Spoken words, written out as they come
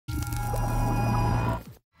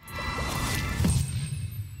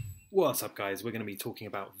What's up guys, we're going to be talking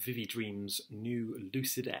about Vivid Dream's new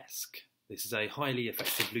LucidEsc. This is a highly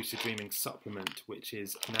effective lucid dreaming supplement which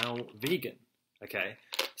is now vegan. Okay,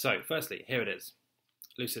 so firstly, here it is,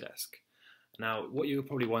 LucidEsc. Now what you're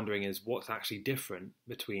probably wondering is what's actually different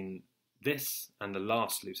between this and the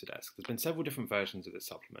last LucidEsc. There's been several different versions of this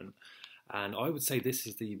supplement and I would say this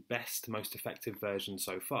is the best, most effective version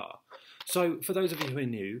so far. So for those of you who are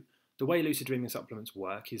new, the way lucid dreaming supplements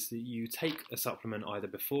work is that you take a supplement either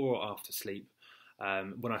before or after sleep.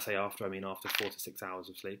 When I say after, I mean after 4 to 6 hours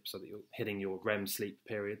of sleep, so that you're hitting your REM sleep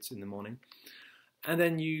periods in the morning. And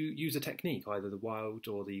then you use a technique, either the wild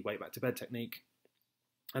or the wake back to bed technique.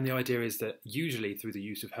 And the idea is that usually through the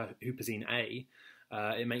use of Huperzine A,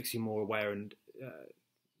 it makes you more aware and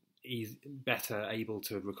better able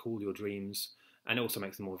to recall your dreams, and it also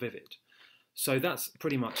makes them more vivid. So that's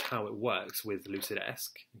pretty much how it works with LucidEsc,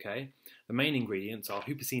 okay? The main ingredients are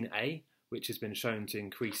Huperzine A, which has been shown to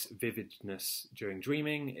increase vividness during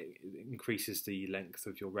dreaming. It increases the length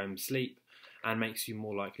of your REM sleep and makes you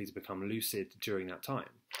more likely to become lucid during that time.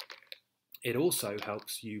 It also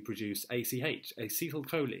helps you produce ACH,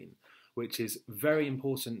 acetylcholine, which is very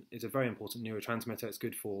important. It's a very important neurotransmitter. It's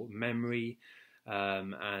good for memory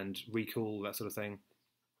and recall, that sort of thing.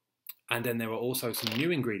 And then there are also some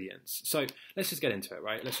new ingredients. So let's just get into it,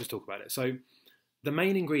 right? Let's just talk about it. So the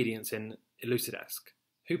main ingredients in LucidEsc: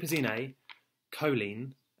 Huperzine A,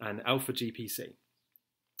 choline, and alpha GPC.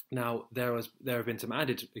 Now, there have been some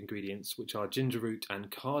added ingredients, which are ginger root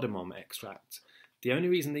and cardamom extract. The only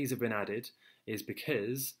reason these have been added is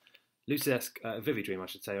because LucidEsc, Vivid Dream, I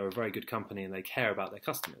should say, are a very good company and they care about their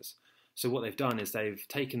customers. So what they've done is they've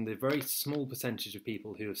taken the very small percentage of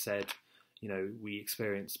people who have said, you know, we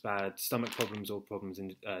experience bad stomach problems or problems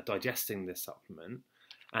in digesting this supplement,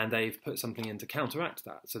 and they've put something in to counteract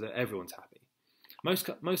that so that everyone's happy.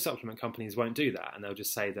 Most supplement companies won't do that, and they'll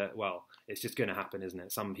just say that, well, it's just going to happen, isn't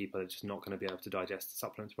it? Some people are just not going to be able to digest the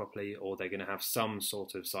supplements properly, or they're going to have some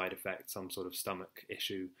sort of side effect, some sort of stomach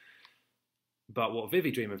issue. But what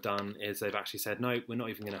Vivid Dream have done is they've actually said, no, we're not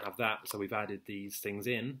even going to have that, so we've added these things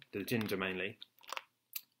in, the ginger mainly,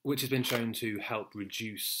 which has been shown to help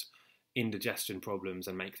reduce indigestion problems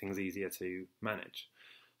and make things easier to manage.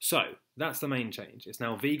 So that's the main change. It's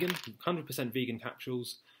now vegan, 100% vegan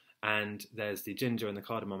capsules, and there's the ginger and the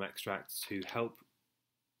cardamom extracts to help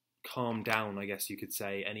calm down, I guess you could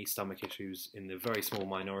say, any stomach issues in the very small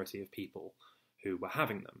minority of people who were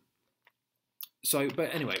having them. So,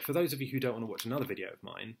 but anyway, for those of you who don't want to watch another video of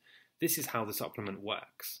mine, this is how the supplement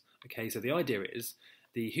works. Okay, so the idea is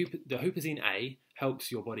the Huperzine A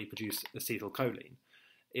helps your body produce acetylcholine.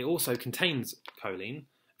 It also contains choline,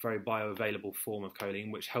 a very bioavailable form of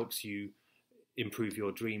choline, which helps you improve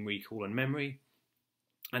your dream recall and memory,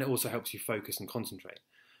 and it also helps you focus and concentrate.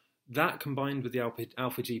 That combined with the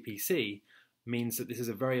alpha GPC means that this is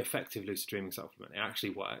a very effective lucid dreaming supplement. It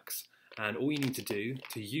actually works, and all you need to do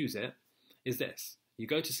to use it is this. You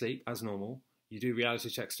go to sleep as normal, you do reality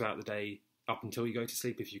checks throughout the day up until you go to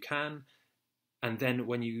sleep if you can, and then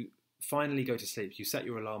when you finally go to sleep, you set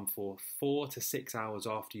your alarm for 4 to 6 hours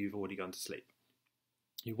after you've already gone to sleep.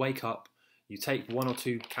 You wake up, you take 1 or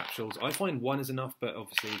 2 capsules. I find 1 is enough, but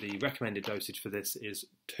obviously the recommended dosage for this is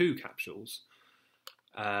 2 capsules.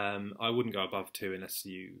 I wouldn't go above 2 unless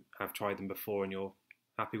you have tried them before and you're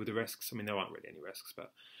happy with the risks. I mean, there aren't really any risks,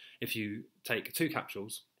 but if you take 2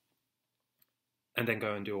 capsules and then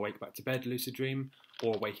go and do a wake back to bed lucid dream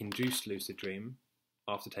or a wake induced lucid dream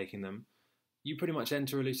after taking them, you pretty much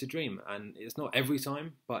enter a lucid dream, and it's not every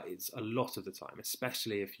time, but it's a lot of the time,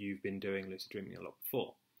 especially if you've been doing lucid dreaming a lot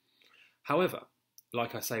before. However,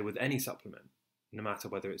 like I say with any supplement, no matter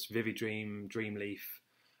whether it's Vivid Dream, Dreamleaf,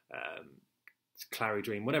 Clary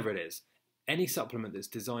Dream, whatever it is, any supplement that's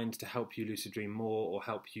designed to help you lucid dream more or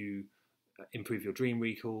help you improve your dream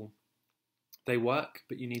recall, they work,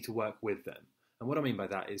 but you need to work with them. And what I mean by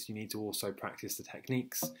that is you need to also practice the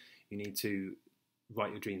techniques, you need to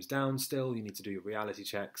write your dreams down still, you need to do your reality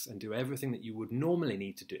checks and do everything that you would normally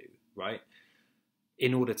need to do, right,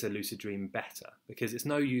 in order to lucid dream better, because it's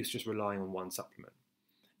no use just relying on one supplement.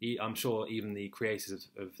 I'm sure even the creators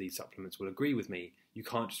of these supplements will agree with me, you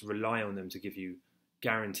can't just rely on them to give you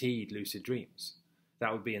guaranteed lucid dreams.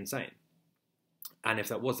 That would be insane. And if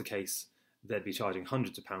that was the case, they'd be charging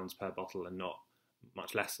hundreds of pounds per bottle and not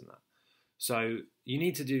much less than that. So you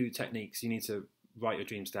need to do techniques, you need to write your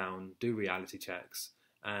dreams down, do reality checks,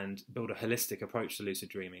 and build a holistic approach to lucid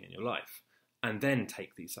dreaming in your life, and then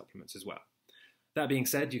take these supplements as well. That being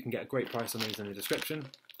said, you can get a great price on these in the description.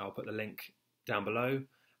 I'll put the link down below,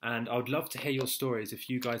 and I would love to hear your stories if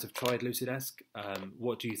you guys have tried LucidEsc.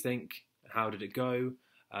 What do you think? How did it go?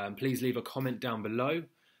 Please leave a comment down below,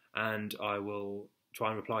 and I will try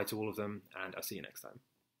and reply to all of them, and I'll see you next time.